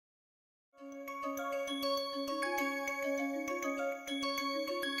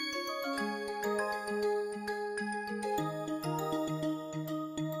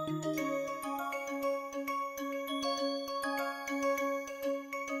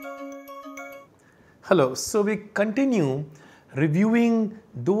Hello, so we continue reviewing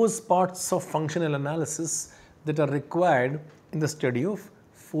those parts of functional analysis that are required in the study of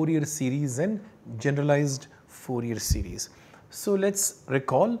Fourier series and generalized Fourier series. So let's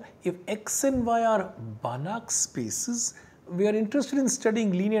recall, if x and y are Banach spaces, we are interested in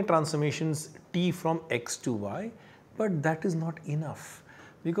studying linear transformations T from x to y, but that is not enough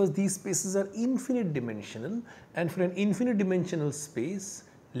because these spaces are infinite dimensional, and for an infinite dimensional space,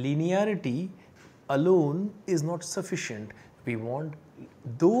 linearity alone is not sufficient. We want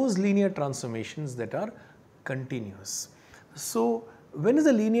those linear transformations that are continuous. So when is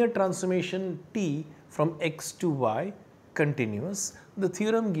a linear transformation T from x to y continuous? The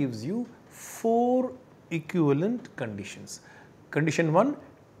theorem gives you 4 equivalent conditions. Condition 1,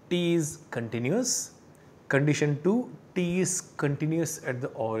 T is continuous. Condition 2, T is continuous at the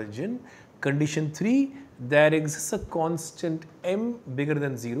origin. Condition 3, there exists a constant m bigger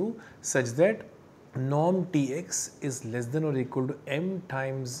than 0 such that norm Tx is less than or equal to m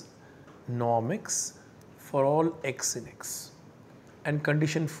times norm x for all x in x. And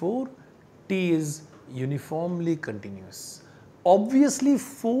condition 4, T is uniformly continuous. Obviously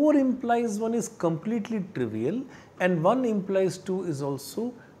 4 implies 1 is completely trivial and 1 implies 2 is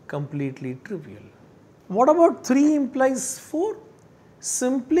also completely trivial. What about 3 implies 4?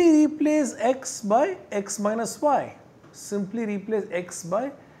 Simply replace x by x minus y. Simply replace x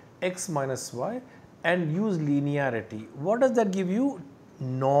by x minus y and use linearity. What does that give you?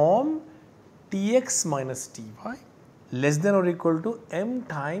 Norm Tx minus Ty less than or equal to m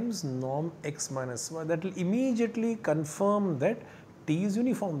times norm x minus y. That will immediately confirm that T is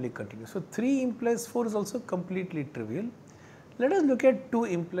uniformly continuous. So 3 implies 4 is also completely trivial. Let us look at 2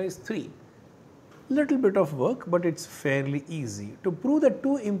 implies 3. Little bit of work, but it's fairly easy. To prove that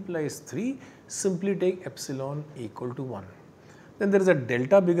 2 implies 3, simply take epsilon equal to 1. Then there is a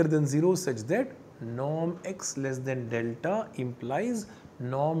delta bigger than 0 such that norm x less than delta implies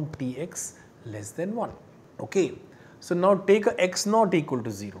norm Tx less than 1. Okay. So now take a x not equal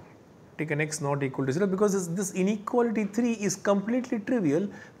to 0. Take an x not equal to 0 because this inequality 3 is completely trivial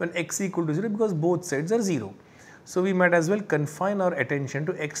when x equal to 0 because both sides are 0. So we might as well confine our attention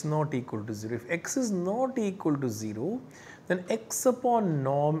to x not equal to 0. If x is not equal to 0, then x upon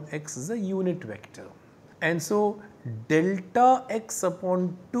norm x is a unit vector. And so delta x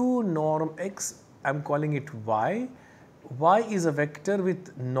upon 2 norm x, I am calling it y. Y is a vector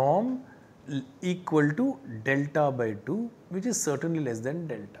with norm equal to delta by 2, which is certainly less than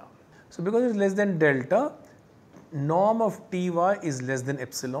delta. So because it is less than delta, norm of Ty is less than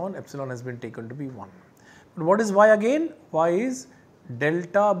epsilon. Epsilon has been taken to be 1. But what is y again? Y is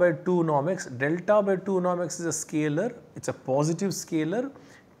delta by 2 norm x. Delta by 2 norm x is a scalar. It's a positive scalar.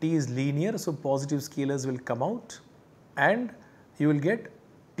 T is linear, so positive scalars will come out and you will get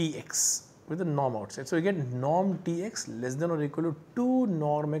Tx with the norm outside. So you get norm Tx less than or equal to 2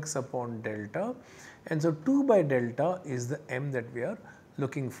 norm x upon delta, and so 2 by delta is the m that we are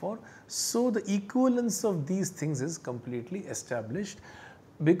looking for. So the equivalence of these things is completely established.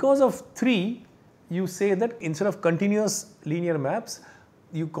 Because of 3, you say that instead of continuous linear maps,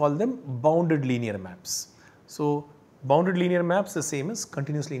 you call them bounded linear maps. So bounded linear maps the same as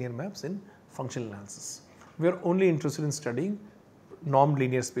continuous linear maps in functional analysis. We are only interested in studying normed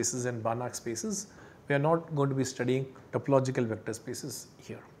linear spaces and Banach spaces. We are not going to be studying topological vector spaces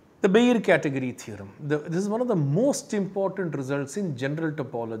here. The Bayer category theorem. This is one of the most important results in general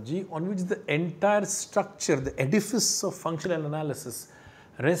topology on which the entire structure, the edifice of functional analysis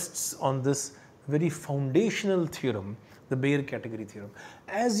rests on this very foundational theorem, the Bayer category theorem.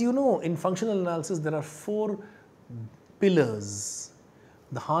 As you know, in functional analysis there are 4 pillars: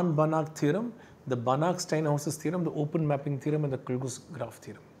 the Hahn-Banach theorem, the Banach-Steinhaus theorem, the open mapping theorem, and the closed graph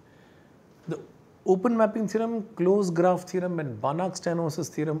theorem. The open mapping theorem, closed graph theorem, and Banach-Steinhaus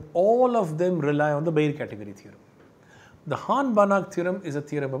theorem, all of them rely on the Bayer category theorem. The Hahn-Banach theorem is a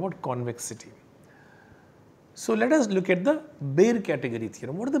theorem about convexity. So let us look at the Bayer category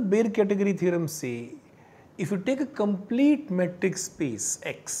theorem. What does the Bayer category theorem say? If you take a complete metric space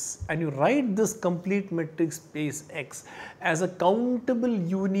X and you write this complete metric space X as a countable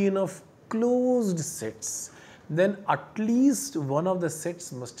union of closed sets, then at least one of the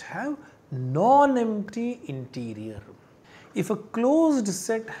sets must have non-empty interior. If a closed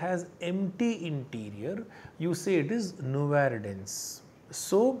set has empty interior, you say it is Nouvert dense.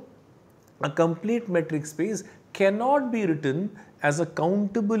 So a complete metric space cannot be written as a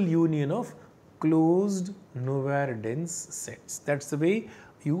countable union of closed Nouvert dense sets. That's the way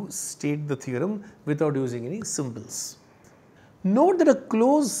you state the theorem without using any symbols. Note that a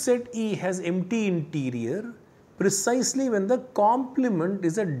closed set E has empty interior precisely when the complement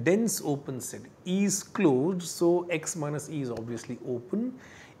is a dense open set. E is closed, so X minus E is obviously open.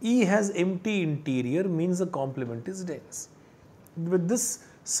 E has empty interior, means the complement is dense. With this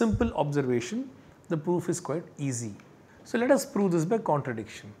simple observation, the proof is quite easy. So let us prove this by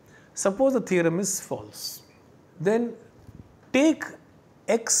contradiction. Suppose the theorem is false. Then take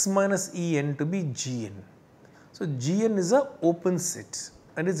X minus En to be Gn. So Gn is a open set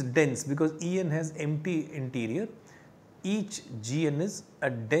and it's dense because En has empty interior. Each Gn is a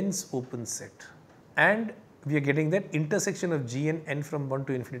dense open set, and we are getting that intersection of Gn n from 1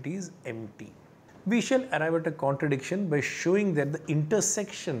 to infinity is empty. We shall arrive at a contradiction by showing that the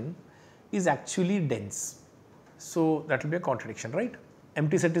intersection is actually dense. So that will be a contradiction, right?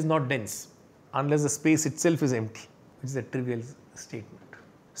 Empty set is not dense unless the space itself is empty, which is a trivial statement.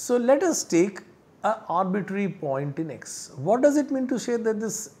 So let us take an arbitrary point in X. What does it mean to say that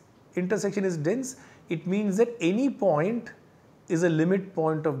this intersection is dense? It means that any point is a limit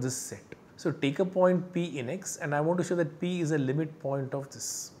point of this set. So take a point P in X and I want to show that P is a limit point of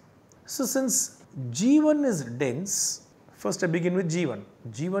this. So since G1 is dense, first I begin with G1.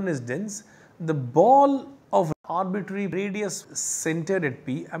 G1 is dense. The ball of arbitrary radius centered at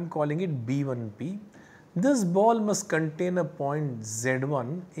P, I am calling it B1P. This ball must contain a point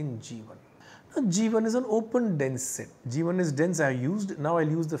Z1 in G1. Now G1 is an open dense set. G1 is dense, I used. Now I'll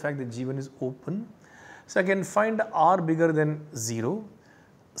use the fact that G1 is open. So I can find R bigger than 0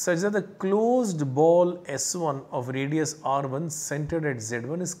 such that the closed ball S1 of radius R1 centered at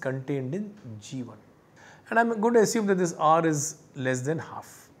Z1 is contained in G1. And I'm going to assume that this R is less than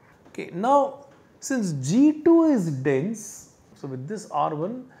half. Okay, now since G2 is dense, so with this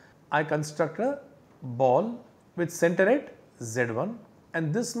R1, I construct a ball with center at Z1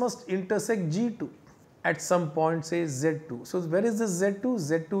 and this must intersect G2 at some point, say Z2. So where is this Z2?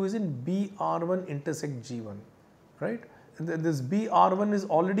 Z2 is in BR1 intersect G1, right? And this BR1 is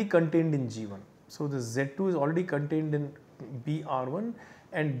already contained in G1. So this Z2 is already contained in BR1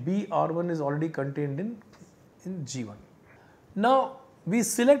 and BR1 is already contained in G1. Now we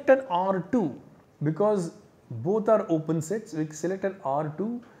select an R2 because both are open sets. We select an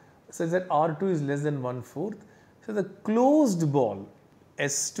R2 such that R2 is less than 1/4. So the closed ball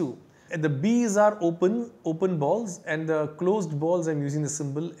S2, and the B's are open balls and the closed balls I am using the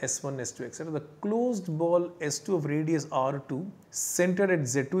symbol S1, S2, etc. The closed ball S2 of radius R2 centered at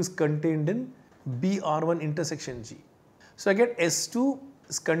Z2 is contained in BR1 intersection G. So I get S2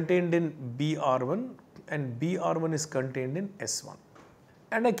 is contained in BR1 and BR1 is contained in S1.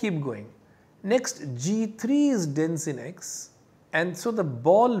 And I keep going. Next, G3 is dense in X and so the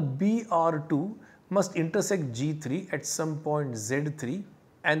ball BR2 must intersect G3 at some point Z3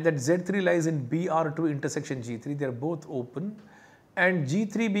 and that Z3 lies in BR2 intersection G3. They are both open and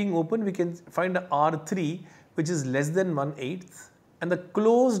G3 being open we can find a R3 which is less than 1/8 and the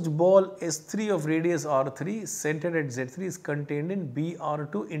closed ball S3 of radius R3 centered at Z3 is contained in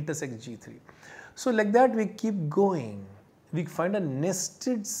BR2 intersect G3. So like that we keep going. We find a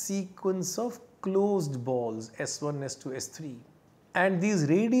nested sequence of closed balls S1, S2, S3 and these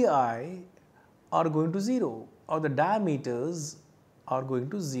radii are going to 0 or the diameters are going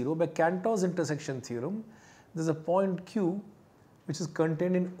to 0 by Cantor's intersection theorem. There is a point Q which is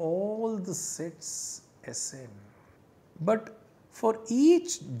contained in all the sets Sn. But for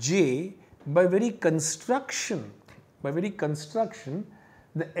each j by very construction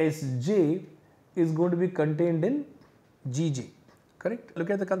the Sj is going to be contained in Gj, correct?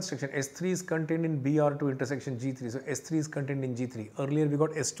 Look at the construction. S3 is contained in BR2 intersection G3. So S3 is contained in G3. Earlier we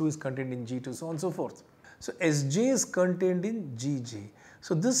got S2 is contained in G2, so on and so forth. So Sj is contained in Gj.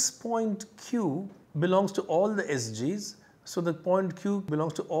 So this point Q belongs to all the Sj's. So the point Q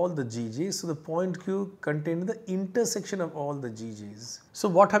belongs to all the Gj's. So the point Q contains the intersection of all the Gj's. So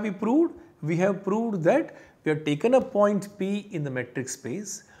what have we proved? We have proved that we have taken a point P in the metric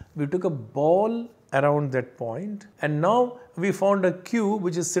space. We took a ball around that point and now we found a Q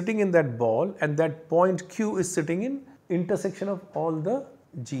which is sitting in that ball and that point Q is sitting in intersection of all the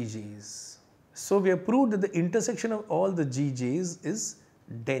Gj's. So we have proved that the intersection of all the Gj's is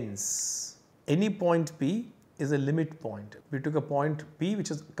dense. Any point P is a limit point. We took a point P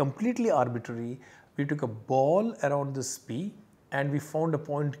which is completely arbitrary. We took a ball around this P and we found a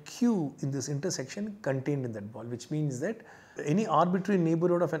point Q in this intersection contained in that ball, which means that any arbitrary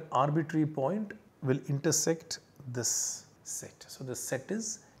neighborhood of an arbitrary point will intersect this set. So the set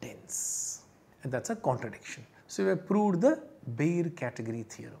is dense and that's a contradiction. So we have proved the Baire category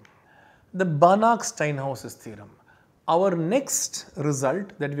theorem. The Banach-Steinhaus theorem. Our next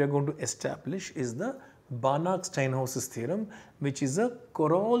result that we are going to establish is the Banach-Steinhaus's theorem, which is a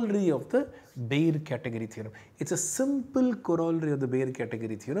corollary of the Bayer category theorem. It's a simple corollary of the Bayer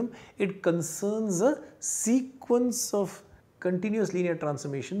category theorem. It concerns a sequence of continuous linear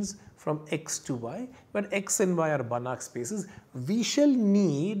transformations from x to y, but x and y are Banach spaces. We shall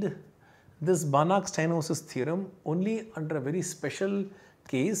need this Banach-Steinhaus's theorem only under a very special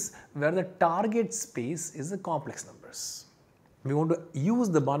case where the target space is the complex numbers. We want to use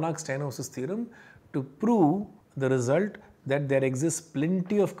the Banach-Steinhaus's theorem to prove the result that there exists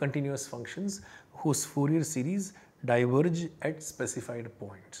plenty of continuous functions whose Fourier series diverge at specified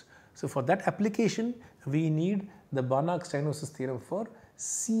points. So for that application, we need the Banach-Steinhaus's theorem for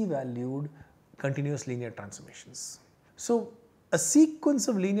C-valued continuous linear transformations. So a sequence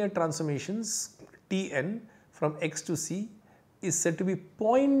of linear transformations Tn from x to c is said to be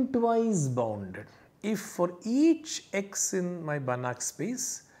pointwise bounded if for each x in my Banach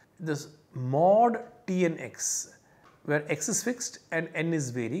space, this mod Tnx, where x is fixed and n is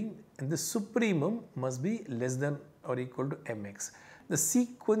varying, and the supremum must be less than or equal to mx. The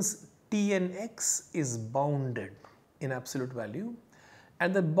sequence Tnx is bounded in absolute value,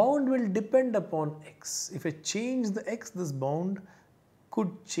 and the bound will depend upon x. If I change the x, this bound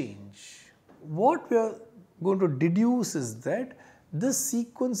could change. What we are going to deduce is that this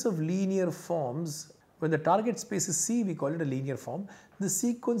sequence of linear forms, when the target space is C, we call it a linear form. The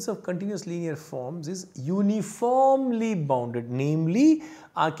sequence of continuous linear forms is uniformly bounded. Namely,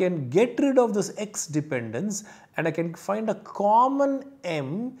 I can get rid of this x dependence and I can find a common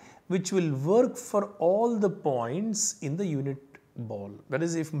m which will work for all the points in the unit ball. That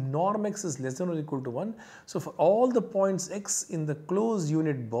is, if norm x is less than or equal to 1, so for all the points x in the closed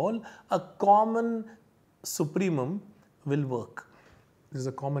unit ball, a common supremum will work. This is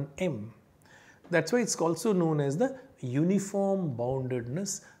a common m. That's why it's also known as the uniform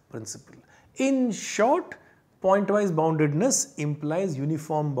boundedness principle. In short, pointwise boundedness implies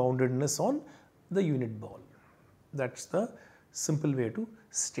uniform boundedness on the unit ball. That's the simple way to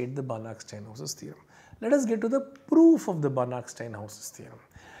state the Banach-Steinhaus's theorem. Let us get to the proof of the Banach-Steinhaus's theorem.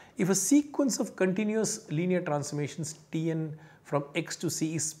 If a sequence of continuous linear transformations Tn from x to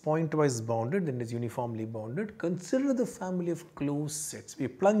c is pointwise bounded, then it is uniformly bounded, consider the family of closed sets. We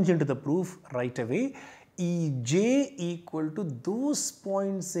plunge into the proof right away. Ej equal to those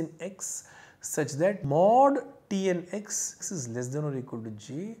points in x such that mod Tnx is less than or equal to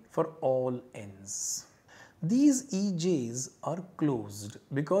j for all n's. These Ej's are closed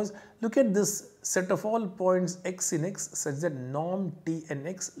because look at this set of all points x in x such that norm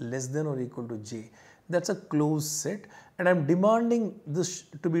Tnx less than or equal to j. That's a closed set, and I'm demanding this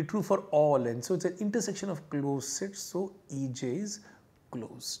to be true for all n. So it's an intersection of closed sets, so Ej is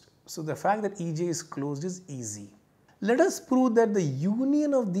closed. So the fact that Ej is closed is easy. Let us prove that the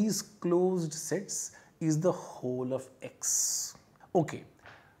union of these closed sets is the whole of x. Okay.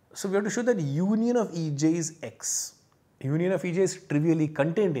 So we have to show that union of Ej is x. Union of Ej is trivially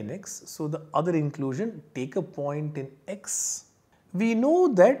contained in x. So the other inclusion, take a point in x. We know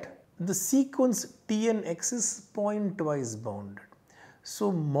that the sequence Tnx is pointwise bounded.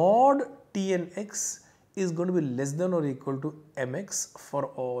 So mod Tnx is going to be less than or equal to mx for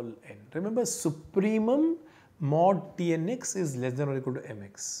all n. Remember, supremum mod Tnx is less than or equal to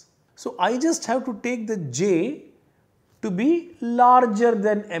mx. So I just have to take the j to be larger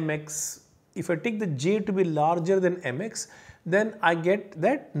than mx. If I take the j to be larger than mx, then I get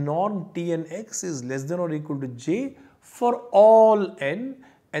that norm Tnx is less than or equal to j for all n,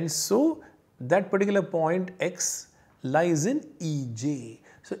 and so that particular point x lies in Ej.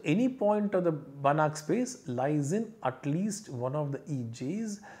 So any point of the Banach space lies in at least one of the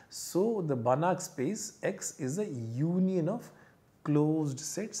Ej's. So the Banach space x is a union of closed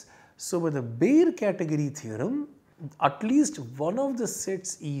sets. So with the Bayer category theorem, at least one of the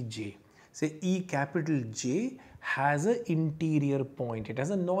sets Ej, say E capital J, has an interior point. It has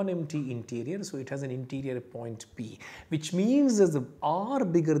a non-empty interior, so it has an interior point P, which means there's a r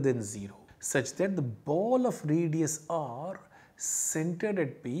bigger than 0, such that the ball of radius r centered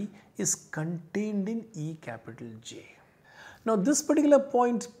at P is contained in E capital J. Now this particular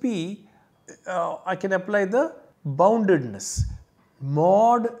point P, I can apply the boundedness.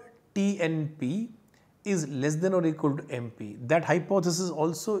 Mod Tnp is less than or equal to mp. That hypothesis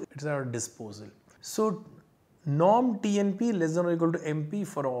also is at our disposal. So norm Tnp less than or equal to mp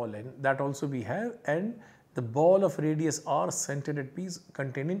for all n, that also we have, and the ball of radius r centered at P is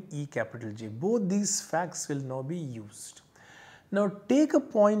contained in E capital J. Both these facts will now be used. Now take a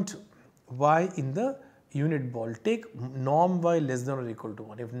point y in the unit ball, take norm y less than or equal to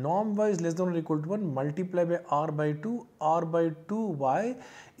 1. If norm y is less than or equal to 1, multiply by r by 2. R by 2y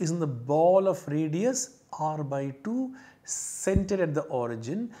is in the ball of radius r by 2 centered at the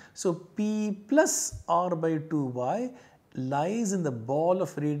origin. So p plus r by 2y lies in the ball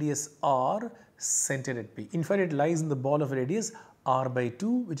of radius r centered at p. In fact, it lies in the ball of radius r by 2,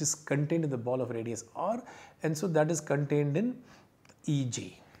 which is contained in the ball of radius r, and so that is contained in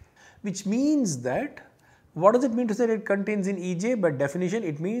EJ, which means that, what does it mean to say that it contains in EJ? By definition,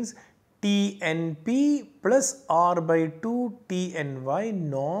 it means TNP plus r by 2 TNY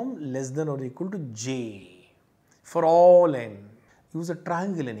norm less than or equal to j for all n. Use a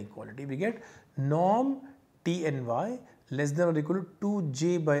triangle inequality. We get norm TNY less than or equal to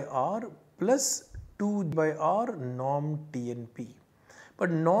 2j by r plus 2 by r norm TNP.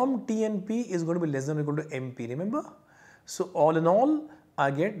 But norm TNP is going to be less than or equal to MP, remember? So all in all, I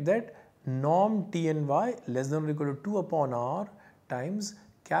get that norm TNY less than or equal to 2 upon r times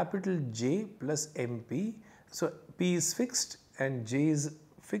capital J plus MP. So P is fixed and J is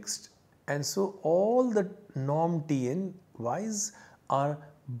fixed, and so all the norm TNYs are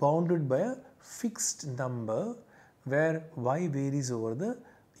bounded by a fixed number where y varies over the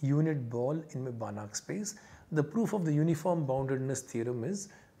unit ball in my Banach space. The proof of the uniform boundedness theorem is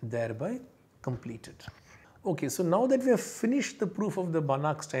thereby completed. Okay, so now that we have finished the proof of the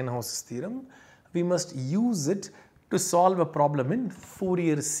Banach-Steinhaus theorem, we must use it to solve a problem in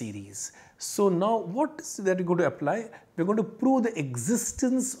Fourier series. So now what is that we're going to apply? We're going to prove the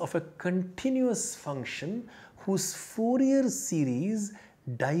existence of a continuous function whose Fourier series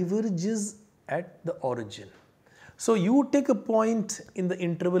diverges at the origin. So you take a point in the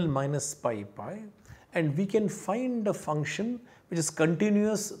interval minus pi pi, and we can find a function which is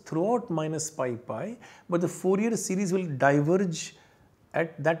continuous throughout minus pi pi, but the Fourier series will diverge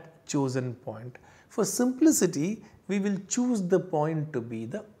at that chosen point. For simplicity, we will choose the point to be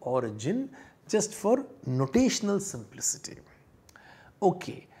the origin just for notational simplicity.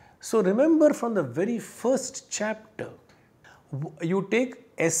 Okay, so remember from the very first chapter, you take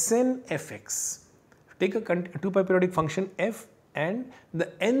Sn fx. Take a 2 pi periodic function f and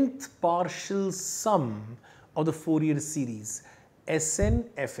the nth partial sum of the Fourier series Sn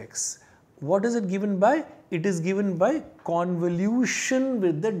fx. What is it given by? It is given by convolution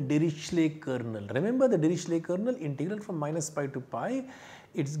with the Dirichlet kernel. Remember the Dirichlet kernel integral from minus pi to pi.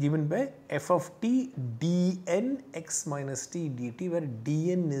 It is given by f of t dn x minus t dt, where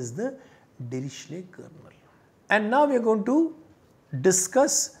dn is the Dirichlet kernel. And now we are going to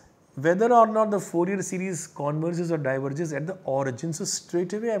discuss whether or not the Fourier series converges or diverges at the origin. So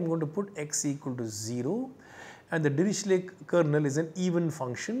straight away I am going to put x equal to 0, and the Dirichlet kernel is an even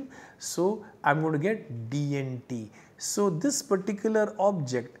function, so I am going to get dnt. So this particular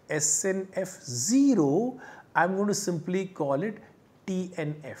object Snf0, I am going to simply call it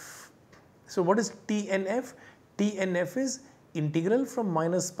Tnf. So what is Tnf? Tnf is integral from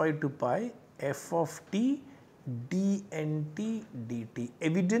minus pi to pi f of t dnt dt.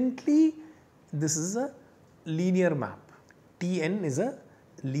 Evidently, this is a linear map. Tn is a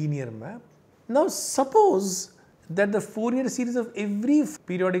linear map. Now suppose that the Fourier series of every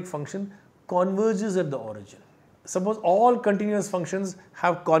periodic function converges at the origin. Suppose all continuous functions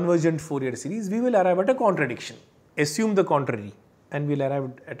have convergent Fourier series, we will arrive at a contradiction. Assume the contrary and we will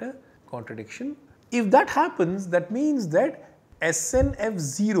arrive at a contradiction. If that happens, that means that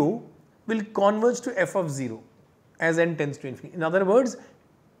Snf0 will converge to f of 0 as n tends to infinity. In other words,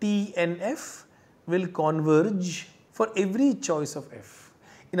 Tnf will converge for every choice of f.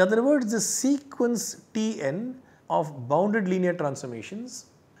 In other words, the sequence Tn of bounded linear transformations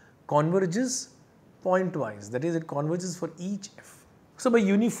converges pointwise, that is, it converges for each f. So by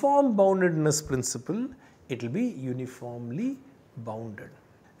uniform boundedness principle, it will be uniformly bounded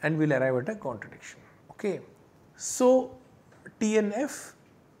and we will arrive at a contradiction. Okay. So Tnf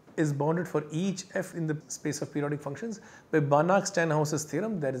is bounded for each f in the space of periodic functions. By Banach-Steinhaus's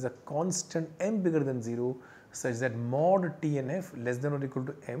theorem, there is a constant m bigger than 0 such that mod Tnf less than or equal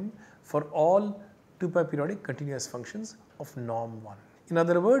to m for all 2 pi periodic continuous functions of norm 1. In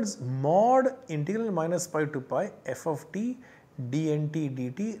other words, mod integral minus pi to pi f of t dnt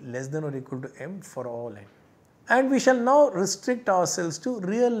dt less than or equal to m for all n. And we shall now restrict ourselves to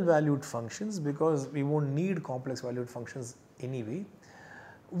real valued functions because we won't need complex valued functions anyway.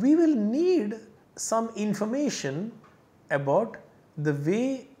 We will need some information about the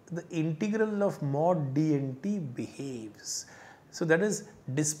way the integral of mod dnt behaves. So that is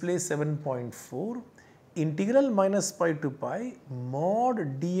display 7.4, integral minus pi to pi mod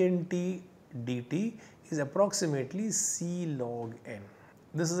dnt dt is approximately c log n.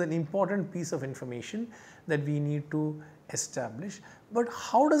 This is an important piece of information that we need to establish. But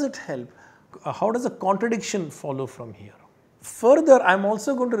how does it help? How does a contradiction follow from here? Further, I am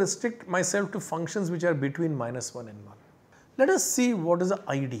also going to restrict myself to functions which are between -1 and 1. Let us see what is the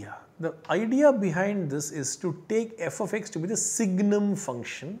idea. The idea behind this is to take f of x to be the signum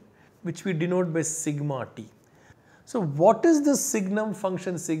function, which we denote by sigma t. So what is the signum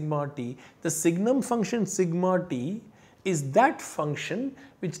function sigma t? The signum function sigma t is that function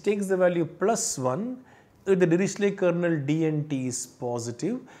which takes the value +1 if the Dirichlet kernel dnt is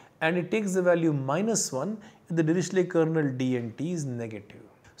positive, and it takes the value -1 if the Dirichlet kernel dnt is negative.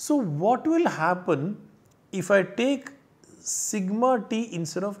 So what will happen if I take sigma t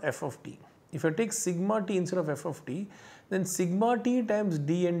instead of f of t? If I take sigma t instead of f of t, then sigma t times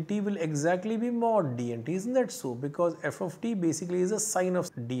dnt will exactly be mod dnt, isn't that so? Because f of t basically is a sine of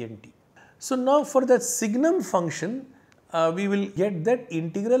dnt. So now for that signum function, we will get that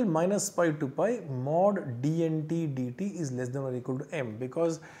integral -pi to pi mod dnt dt is less than or equal to m,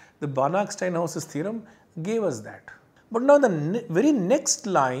 because the Banach-Steinhaus theorem gave us that. But now the very next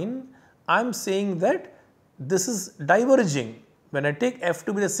line, I am saying that this is diverging. When I take f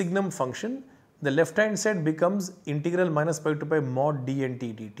to be the signum function, the left hand side becomes integral -pi to pi mod dnt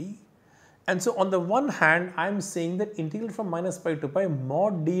dt. And so on the one hand, I am saying that integral from -pi to pi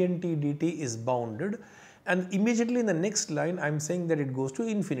mod dnt dt is bounded, and immediately in the next line I am saying that it goes to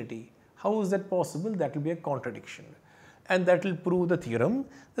infinity. How is that possible? That will be a contradiction, and that will prove the theorem.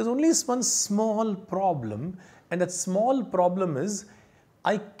 There is only one small problem, and that small problem is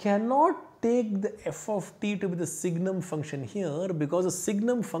I cannot take the f of t to be the signum function here, because the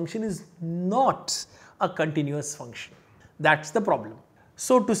signum function is not a continuous function. That is the problem.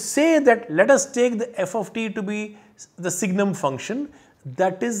 So to say that let us take the f of t to be the signum function,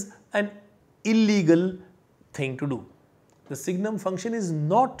 that is an illegal thing to do. The signum function is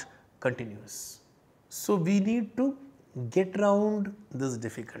not continuous. So we need to get around this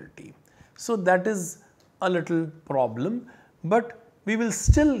difficulty. So that is a little problem, but we will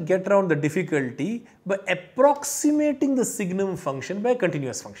still get around the difficulty by approximating the signum function by a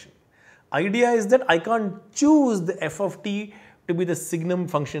continuous function. Idea is that I can't choose the f of t to be the signum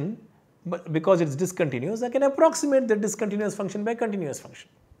function, but because it is discontinuous, I can approximate the discontinuous function by a continuous function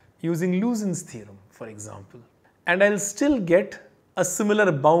using Lusin's theorem, for example, and I will still get a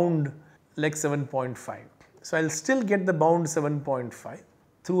similar bound like 7.5. So I will still get the bound 7.5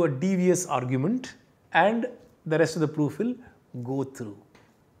 through a devious argument, and the rest of the proof will go through.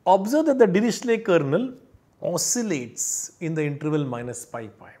 Observe that the Dirichlet kernel oscillates in the interval -pi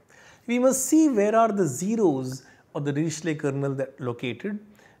pi. We must see where are the zeros of the Dirichlet kernel that located,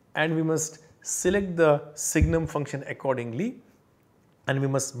 and we must select the signum function accordingly, and we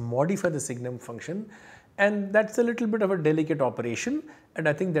must modify the signum function, and that is a little bit of a delicate operation, and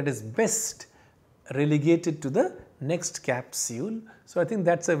I think that is best relegated to the next capsule. So I think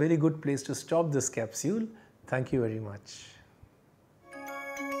that is a very good place to stop this capsule. Thank you very much.